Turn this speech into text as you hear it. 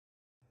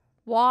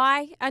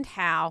Why and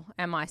how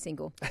am I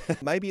single?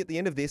 Maybe at the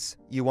end of this,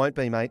 you won't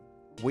be, mate.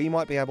 We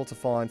might be able to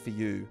find for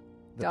you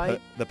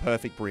the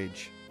perfect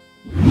bridge.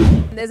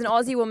 There's an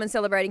Aussie woman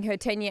celebrating her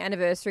 10-year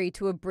anniversary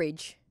to a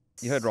bridge.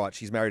 You heard right.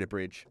 She's married a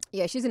bridge.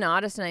 Yeah, she's an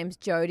artist. Her name's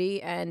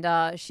Jodie,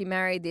 and she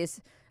married this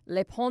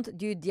Le Pont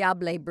du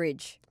Diable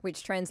Bridge,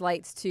 which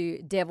translates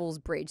to Devil's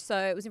Bridge. So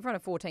it was in front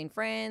of 14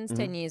 friends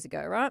 10 years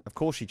ago, right? Of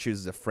course, she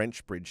chooses a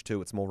French bridge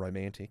too. It's more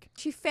romantic.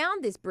 She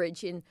found this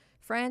bridge in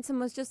France and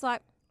was just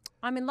like,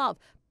 I'm in love.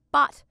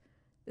 But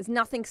there's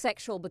nothing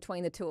sexual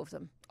between the two of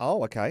them.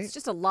 Oh, okay. It's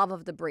just a love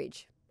of the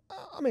bridge.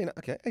 I mean,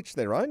 okay, each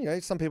their own. You know,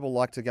 some people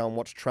like to go and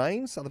watch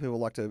trains. Other people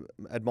like to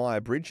admire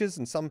bridges,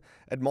 and some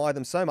admire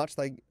them so much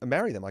they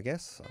marry them, I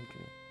guess.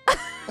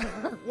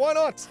 Why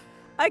not?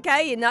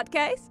 Okay, you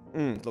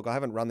nutcase. Look, I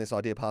haven't run this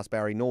idea past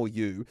Barry nor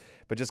you,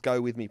 but just go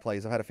with me,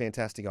 please. I've had a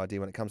fantastic idea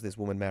when it comes to this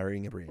woman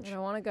marrying a bridge. I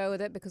don't want to go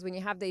with it because when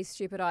you have these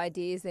stupid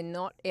ideas, they're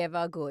not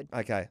ever good.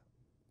 Okay,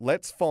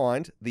 let's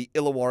find the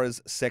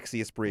Illawarra's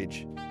sexiest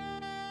bridge.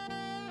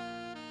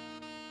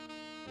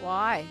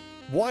 Why?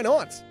 Why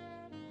not?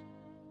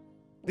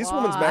 This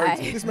woman's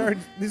married.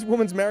 This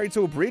woman's married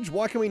to a bridge.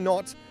 Why can we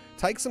not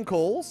take some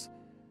calls,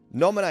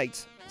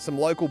 nominate some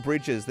local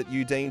bridges that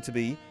you deem to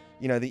be,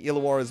 you know, the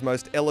Illawarra's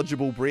most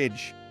eligible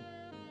bridge?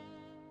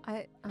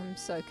 I'm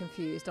so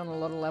confused on a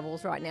lot of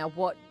levels right now.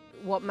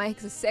 What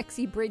makes a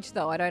sexy bridge,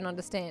 though? I don't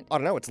understand. I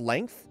don't know. It's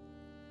length.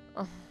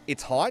 Oh.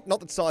 It's height.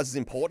 Not that size is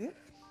important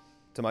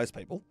to most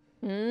people.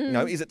 You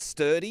know, is it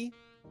sturdy?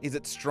 Is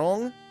it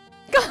strong?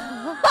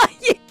 Are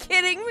you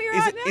kidding me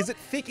right now? Is it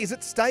thick? Is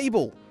it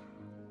stable?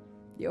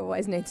 You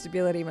always need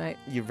stability, mate.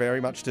 You very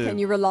much do. Can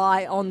you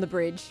rely on the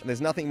bridge? And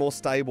there's nothing more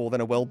stable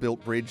than a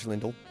well-built bridge,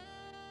 Lyndal.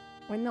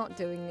 We're not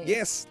doing this.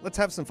 Yes, let's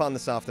have some fun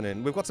this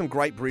afternoon. We've got some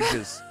great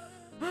bridges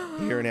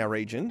here in our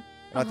region.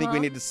 And I think we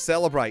need to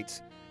celebrate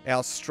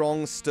our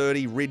strong,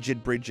 sturdy,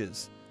 rigid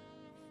bridges.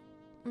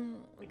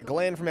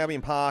 Glenn from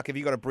Albion Park, have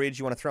you got a bridge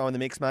you want to throw in the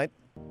mix, mate?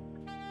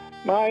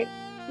 Mate,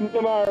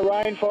 Illawarra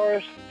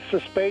Rainforest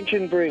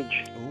Suspension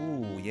Bridge.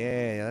 Ooh,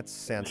 yeah, that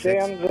sounds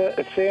sexy.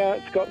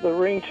 It's got the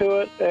ring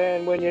to it,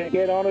 and when you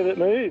get on it, it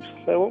moves.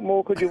 So what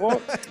more could you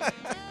want?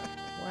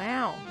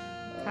 Wow.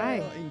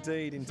 Okay. Oh,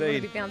 indeed, You want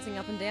indeed. to be bouncing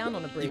up and down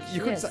on a bridge.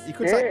 You Yes.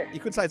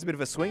 could say it's a bit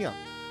of a swinger.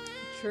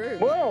 True.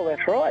 Well,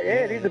 that's right.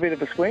 Yeah, it is a bit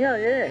of a swinger,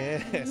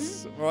 yeah.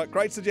 Yes. All right,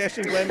 great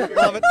suggestion, Glenn.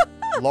 Love it.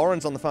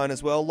 Lauren's on the phone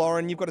as well.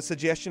 Lauren, you've got a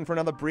suggestion for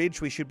another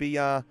bridge we should be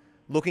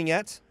looking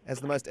at as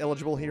the most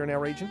eligible here in our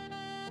region?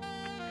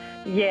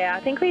 Yeah,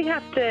 I think we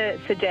have to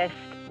suggest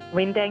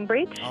Lyndal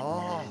Bridge.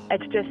 Oh.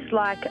 It's just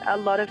like a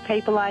lot of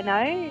people I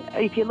know.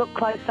 If you look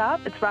close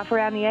up, it's rough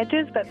around the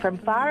edges, but from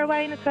far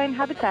away in its own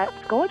habitat,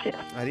 it's gorgeous.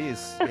 It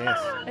is, yes.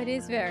 It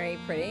is very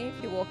pretty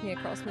if you're walking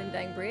across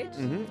Lyndal Bridge.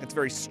 It's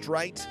very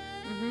straight,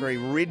 very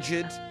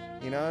rigid,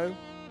 you know.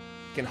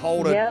 It can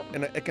hold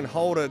it can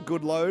hold a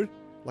good load,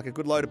 like a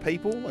good load of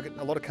people, like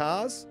a lot of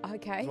cars.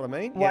 Okay. That's what I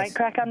mean. Won't Yes.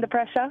 crack under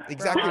pressure.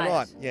 Exactly Right.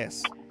 right.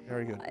 Yes.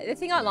 Very good. The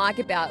thing I like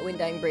about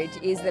Lyndal Bridge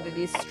is that it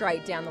is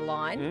straight down the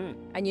line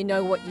and you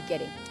know what you're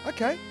getting.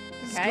 Okay.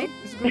 This Okay. is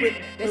good. This is good.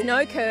 There's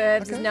no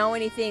curves, Okay. there's no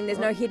anything, there's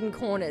no hidden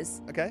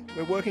corners. Okay.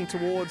 We're working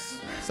towards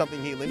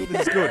something here, Lyndal.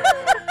 This is good.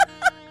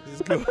 This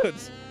is good.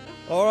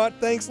 All right.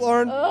 Thanks,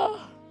 Lauren.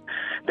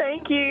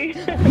 Thank you.